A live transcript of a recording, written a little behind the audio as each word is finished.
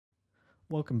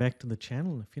Welcome back to the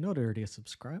channel. If you're not already a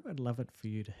subscriber, I'd love it for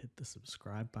you to hit the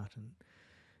subscribe button.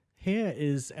 Here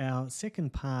is our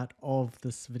second part of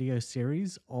this video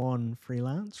series on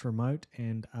freelance, remote,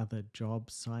 and other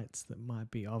job sites that might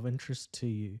be of interest to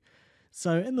you.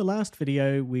 So in the last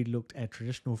video, we looked at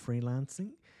traditional freelancing.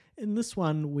 In this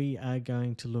one, we are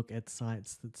going to look at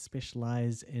sites that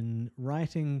specialize in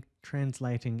writing,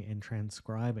 translating, and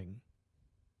transcribing.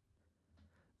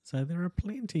 So there are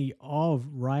plenty of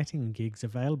writing gigs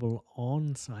available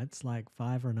on sites like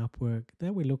Fiverr and Upwork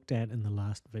that we looked at in the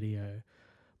last video.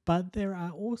 But there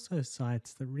are also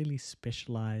sites that really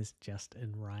specialize just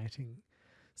in writing.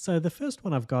 So the first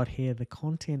one I've got here, the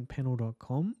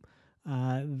contentpanel.com,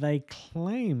 they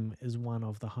claim is one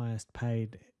of the highest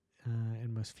paid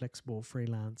and most flexible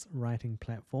freelance writing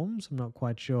platforms. I'm not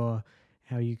quite sure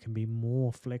how you can be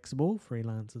more flexible.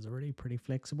 Freelance is already pretty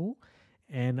flexible.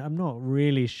 And I'm not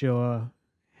really sure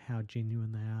how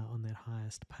genuine they are on that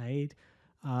highest paid,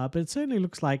 but it certainly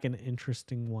looks like an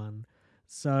interesting one.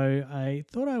 So I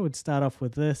thought I would start off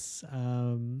with this.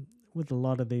 With a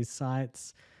lot of these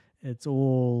sites, it's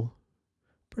all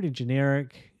pretty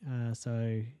generic.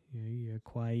 So you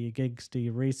acquire your gigs, do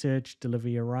your research, deliver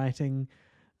your writing.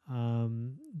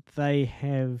 They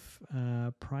have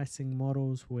pricing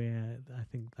models where I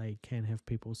think they can have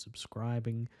people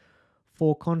subscribing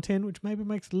for content, which maybe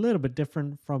makes it a little bit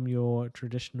different from your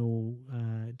traditional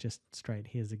just straight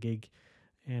here's a gig.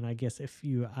 And I guess if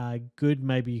you are good,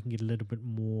 maybe you can get a little bit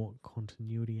more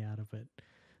continuity out of it.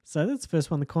 So that's the first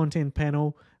one, the content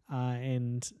panel,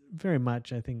 and very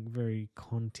much, I think, very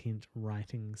content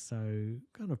writing. So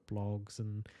kind of blogs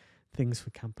and things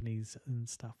for companies and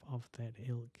stuff of that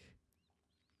ilk.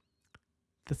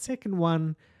 The second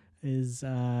one is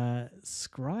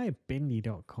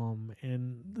scribebendy.com,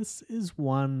 and this is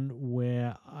one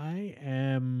where I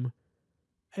am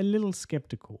a little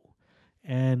skeptical,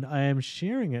 and I am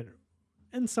sharing it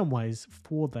in some ways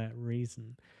for that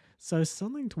reason. So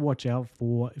something to watch out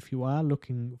for if you are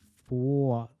looking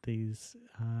for these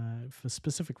for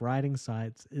specific writing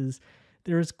sites is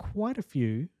there is quite a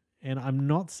few, and I'm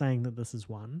not saying that this is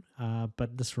one,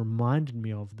 but this reminded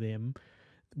me of them,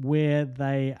 where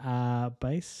they are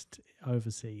based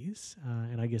overseas,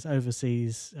 and I guess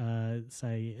overseas,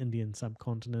 say Indian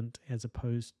subcontinent, as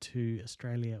opposed to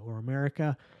Australia or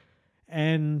America.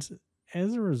 And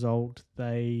as a result,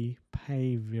 they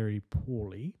pay very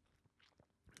poorly.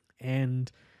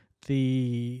 And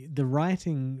the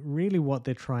writing, really what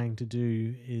they're trying to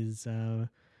do is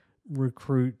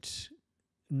recruit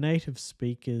native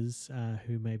speakers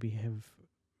who maybe have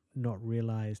not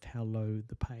realized how low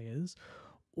the pay is,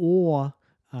 or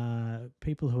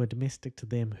people who are domestic to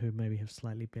them who maybe have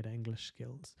slightly better English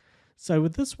skills. So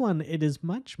with this one, it is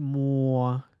much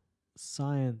more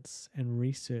science and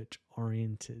research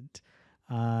oriented.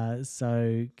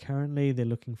 So currently they're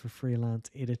looking for freelance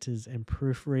editors and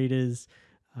proofreaders.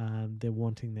 They're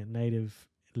wanting that native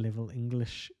level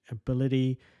English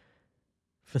ability.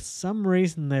 For some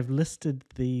reason, they've listed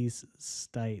these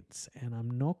states, and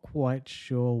I'm not quite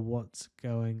sure what's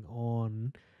going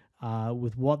on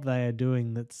with what they are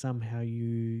doing, that somehow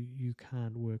you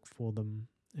can't work for them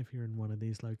if you're in one of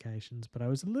these locations. But I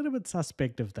was a little bit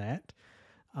suspect of that.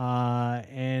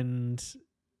 And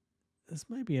there's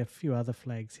maybe a few other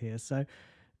flags here. So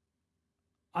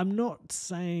I'm not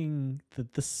saying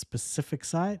that this specific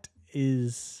site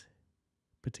is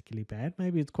particularly bad.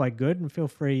 Maybe it's quite good, and feel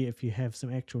free, if you have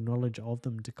some actual knowledge of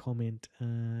them, to comment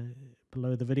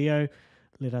below the video.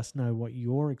 Let us know what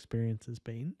your experience has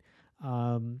been.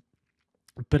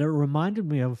 But it reminded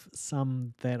me of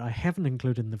some that I haven't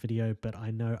included in the video, but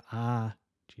I know are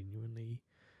genuinely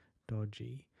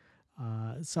dodgy.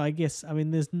 So I guess, I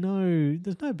mean, there's no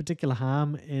particular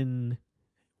harm in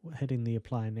hitting the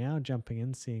apply now, jumping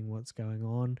in, seeing what's going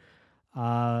on.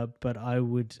 But I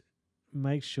would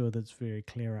make sure that's very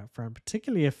clear up front,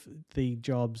 particularly if the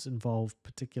jobs involve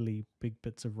particularly big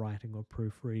bits of writing or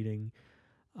proofreading,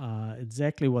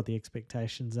 exactly what the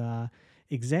expectations are,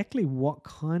 exactly what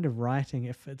kind of writing.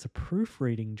 If it's a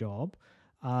proofreading job,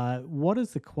 what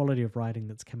is the quality of writing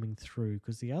that's coming through?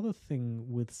 Because the other thing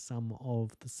with some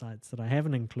of the sites that I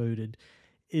haven't included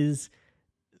is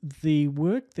the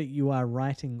work that you are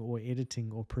writing or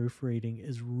editing or proofreading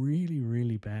is really,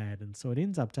 really bad. And so it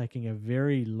ends up taking a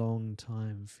very long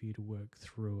time for you to work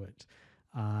through it.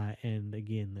 And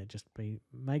again, that just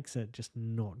makes it just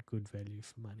not good value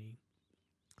for money.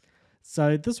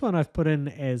 So this one I've put in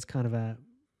as kind of a,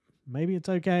 maybe it's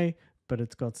okay, but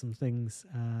it's got some things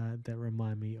that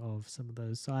remind me of some of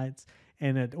those sites.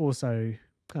 And it also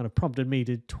kind of prompted me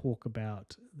to talk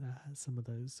about some of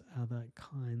those other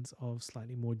kinds of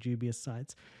slightly more dubious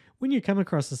sites, when you come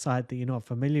across a site that you're not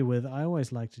familiar with, I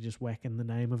always like to just whack in the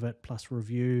name of it plus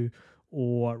review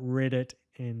or Reddit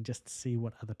and just see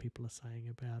what other people are saying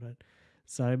about it.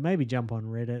 So maybe jump on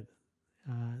Reddit,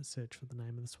 search for the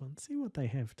name of this one, see what they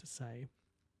have to say.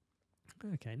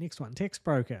 Okay, next one, Text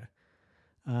Broker.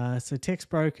 So Text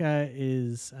Broker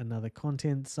is another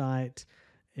content site.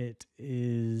 It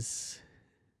is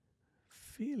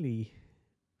fairly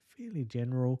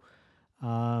general.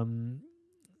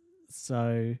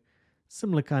 So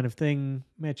similar kind of thing,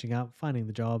 matching up, finding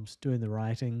the jobs, doing the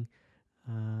writing.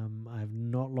 I've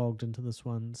not logged into this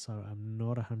one, so I'm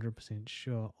not 100%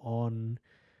 sure on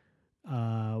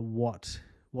what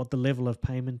the level of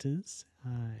payment is,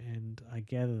 and I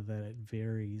gather that it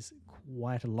varies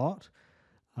quite a lot.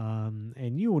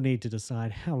 And you will need to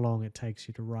decide how long it takes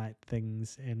you to write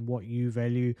things and what you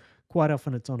value. Quite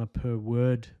often it's on a per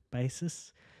word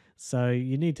basis. So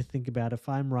you need to think about, if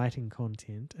I'm writing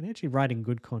content, and actually writing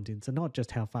good content, so not just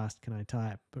how fast can I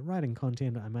type, but writing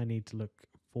content, I may need to look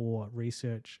for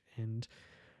research and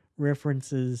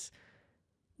references.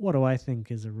 What do I think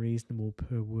is a reasonable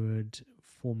per word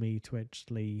for me to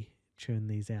actually churn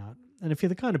these out? And if you're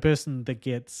the kind of person that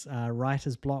gets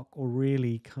writer's block or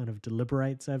really kind of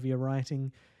deliberates over your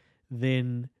writing,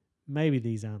 then maybe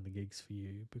these aren't the gigs for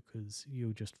you, because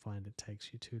you'll just find it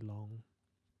takes you too long.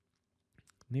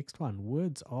 Next one,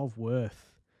 words of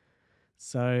worth.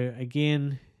 So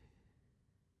again,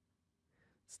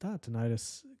 start to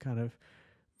notice kind of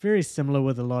very similar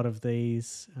with a lot of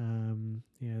these.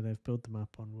 They've built them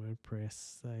up on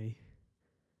WordPress.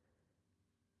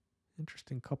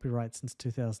 Interesting copyright since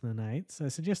 2008. So I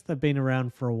suggest they've been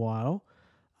around for a while.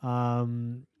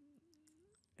 And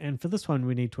for this one,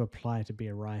 we need to apply to be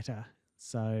a writer.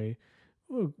 So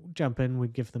we'll jump in, we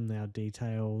give them our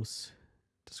details,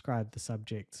 describe the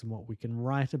subjects and what we can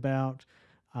write about,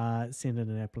 send in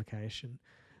an application.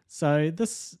 So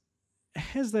this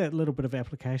has that little bit of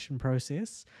application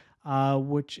process,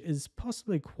 which is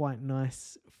possibly quite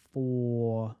nice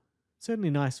certainly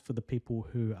nice for the people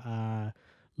who are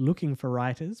looking for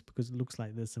writers, because it looks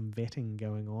like there's some vetting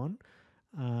going on,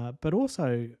 but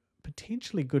also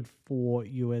potentially good for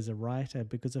you as a writer,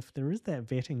 because if there is that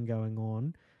vetting going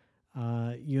on,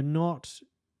 you're not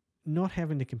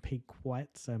having to compete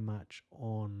quite so much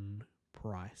on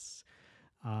price.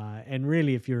 And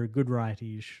really, if you're a good writer,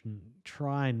 you should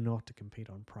try not to compete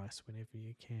on price whenever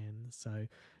you can. So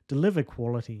deliver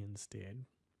quality instead.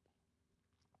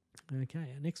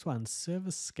 Okay, next one,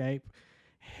 ServiceScape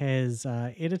has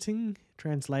editing,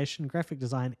 translation, graphic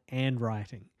design, and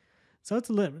writing. So it's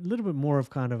a little bit more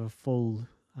of kind of a full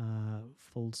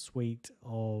suite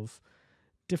of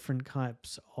different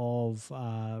types of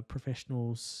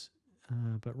professionals,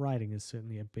 but writing is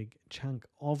certainly a big chunk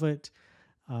of it.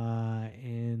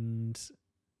 And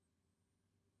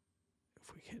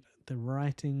if we get the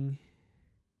writing,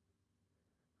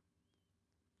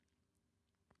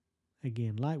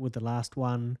 again, like with the last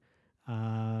one,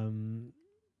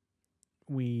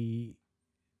 we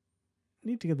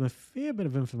need to give them a fair bit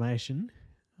of information,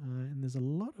 and there's a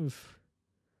lot of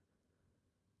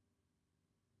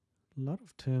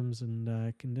terms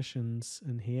and conditions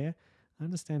in here. I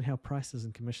understand how prices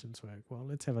and commissions work. Well,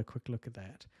 let's have a quick look at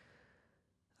that.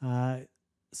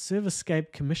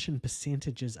 ServiceScape commission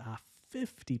percentages are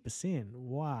 50%.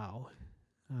 Wow.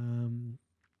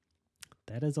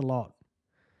 That is a lot.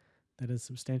 That is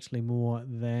substantially more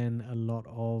than a lot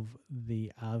of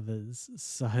the others.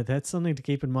 So that's something to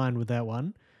keep in mind with that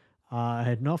one. I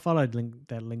had not followed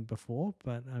that link before,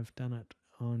 but I've done it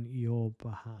on your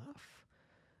behalf.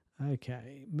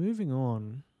 Okay, moving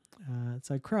on.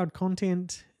 So crowd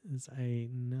content is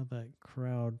another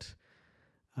crowd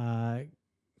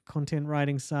content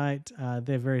writing site.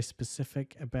 They're very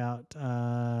specific about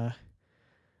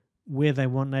where they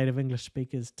want native English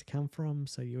speakers to come from.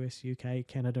 So US, UK,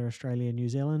 Canada, Australia, New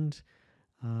Zealand.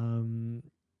 And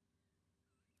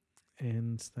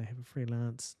they have a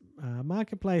freelance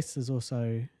marketplace. There's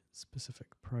also specific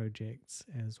projects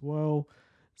as well.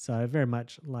 So very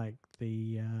much like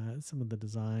the some of the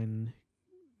design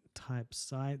type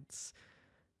sites.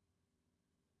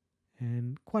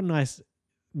 And quite a nice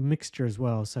mixture as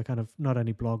well. So kind of not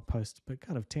only blog posts, but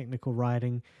kind of technical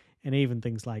writing, and even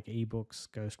things like ebooks,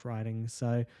 ghostwriting.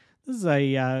 So this is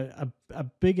a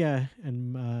bigger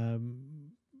and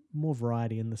more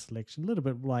variety in the selection, a little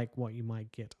bit like what you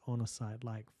might get on a site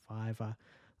like Fiverr,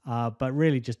 but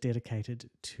really just dedicated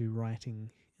to writing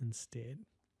instead.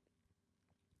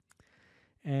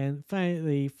 And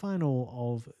the final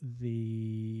of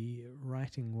the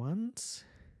writing ones,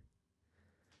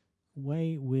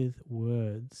 Way with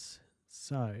Words.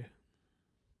 So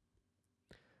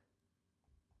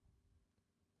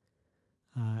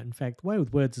In fact, Way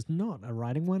with Words is not a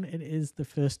writing one. It is the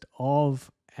first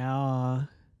of our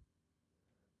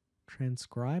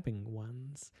transcribing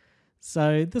ones.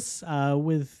 So this,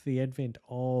 with the advent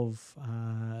of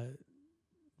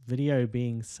video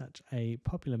being such a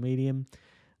popular medium,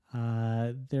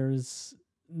 there's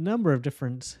a number of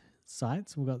different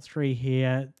sites. We've got 3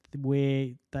 here where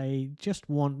they just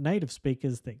want native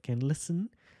speakers that can listen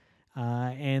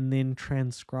and then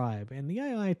transcribe. And the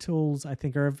AI tools, I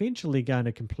think, are eventually going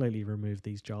to completely remove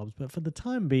these jobs. But for the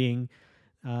time being,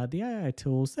 the AI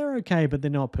tools, they're okay, but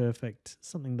they're not perfect.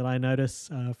 Something that I notice,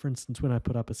 for instance, when I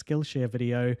put up a SkillShare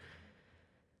video,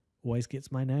 always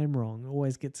gets my name wrong,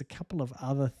 always gets a couple of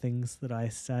other things that I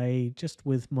say just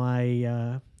with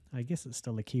my, I guess it's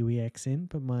still a Kiwi accent,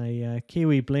 but my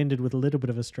Kiwi blended with a little bit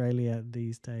of Australia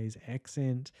these days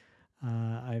accent.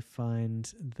 I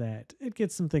find that it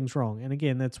gets some things wrong. And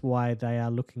again, that's why they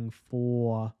are looking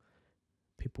for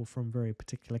people from very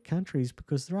particular countries,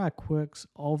 because there are quirks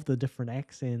of the different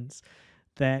accents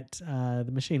that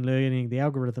the machine learning, the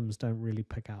algorithms don't really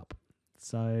pick up.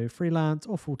 So freelance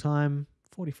or full-time,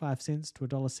 45 cents to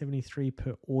 $1.73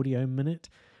 per audio minute.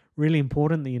 Really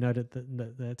important that you note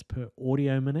that that's per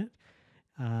audio minute.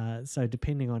 So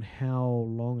depending on how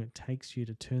long it takes you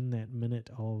to turn that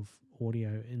minute of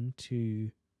audio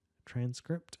into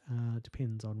transcript,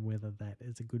 depends on whether that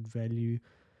is a good value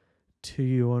to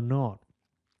you or not.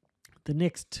 The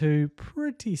next 2,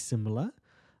 pretty similar.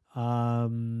 So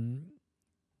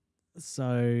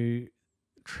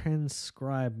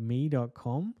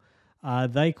transcribeme.com,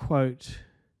 they quote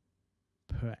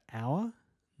per hour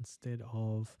instead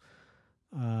of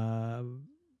per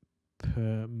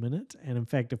minute. And in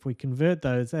fact, if we convert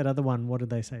those, that other one, what did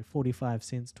they say? 45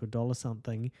 cents to $1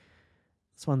 something.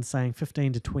 This one's saying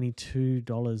 $15 to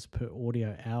 $22 per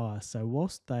audio hour. So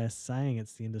whilst they're saying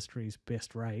it's the industry's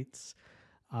best rates,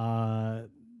 that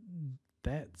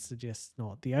suggests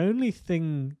not. The only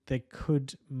thing that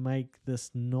could make this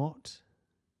not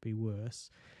be worse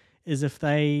is if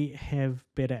they have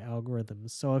better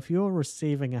algorithms. So if you're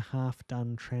receiving a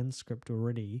half-done transcript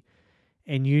already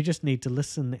and you just need to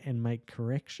listen and make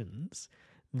corrections,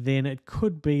 then it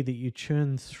could be that you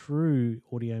churn through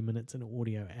audio minutes and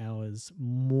audio hours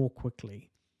more quickly.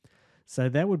 So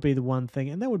that would be the one thing,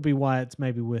 and that would be why it's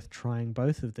maybe worth trying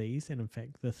both of these, and in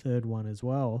fact the third one as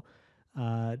well,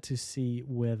 to see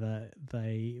whether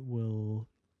they will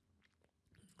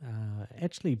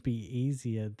actually be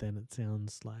easier than it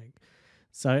sounds like.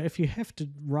 So if you have to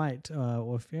write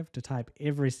or if you have to type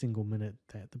every single minute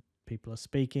that the people are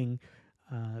speaking,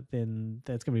 then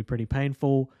that's going to be pretty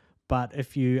painful. But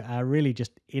if you are really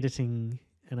just editing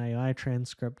an AI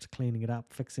transcript, cleaning it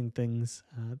up, fixing things,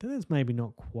 then it's maybe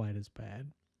not quite as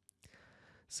bad.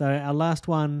 So our last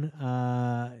one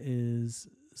is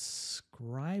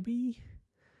Scribey,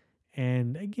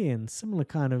 and again, similar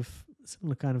kind of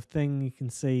thing. You can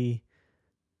see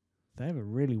they have a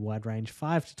really wide range,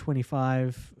 $5 to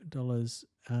 $25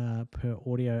 per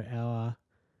audio hour.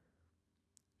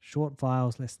 Short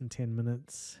files, less than 10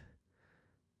 minutes.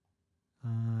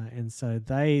 And so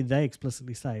they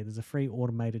explicitly say there's a free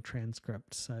automated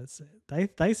transcript. So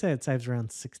they say it saves around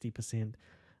 60%.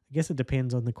 I guess it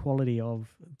depends on the quality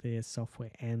of their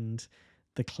software and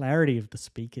the clarity of the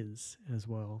speakers as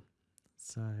well.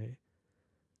 So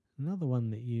another one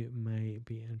that you may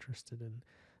be interested in.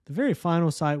 The very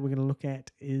final site we're going to look at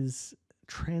is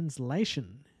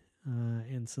Translation.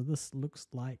 And so this looks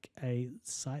like a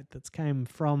site that's came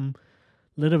from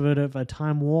a little bit of a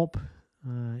time warp.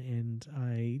 And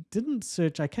I didn't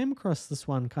search. I came across this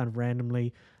one kind of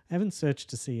randomly. I haven't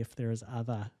searched to see if there is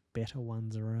other better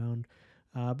ones around.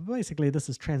 But basically, this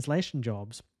is translation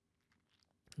jobs.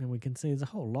 And we can see there's a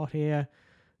whole lot here.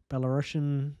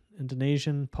 Belarusian,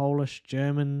 Indonesian, Polish,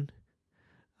 German.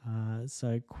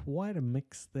 So quite a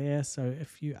mix there. So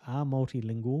if you are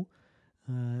multilingual,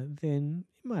 then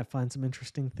you might find some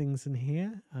interesting things in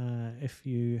here. If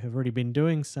you have already been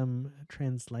doing some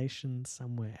translation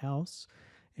somewhere else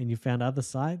and you found other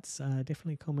sites,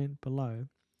 definitely comment below.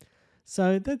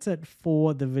 So that's it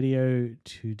for the video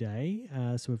today.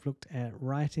 So we've looked at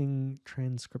writing,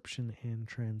 transcription, and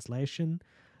translation.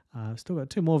 I've still got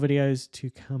 2 more videos to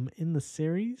come in the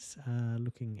series,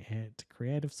 looking at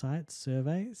creative sites,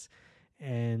 surveys,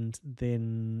 and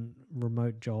then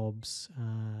remote jobs,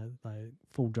 like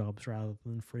full jobs rather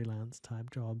than freelance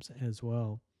type jobs as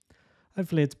well.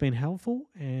 Hopefully it's been helpful,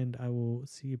 and I will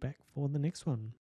see you back for the next one.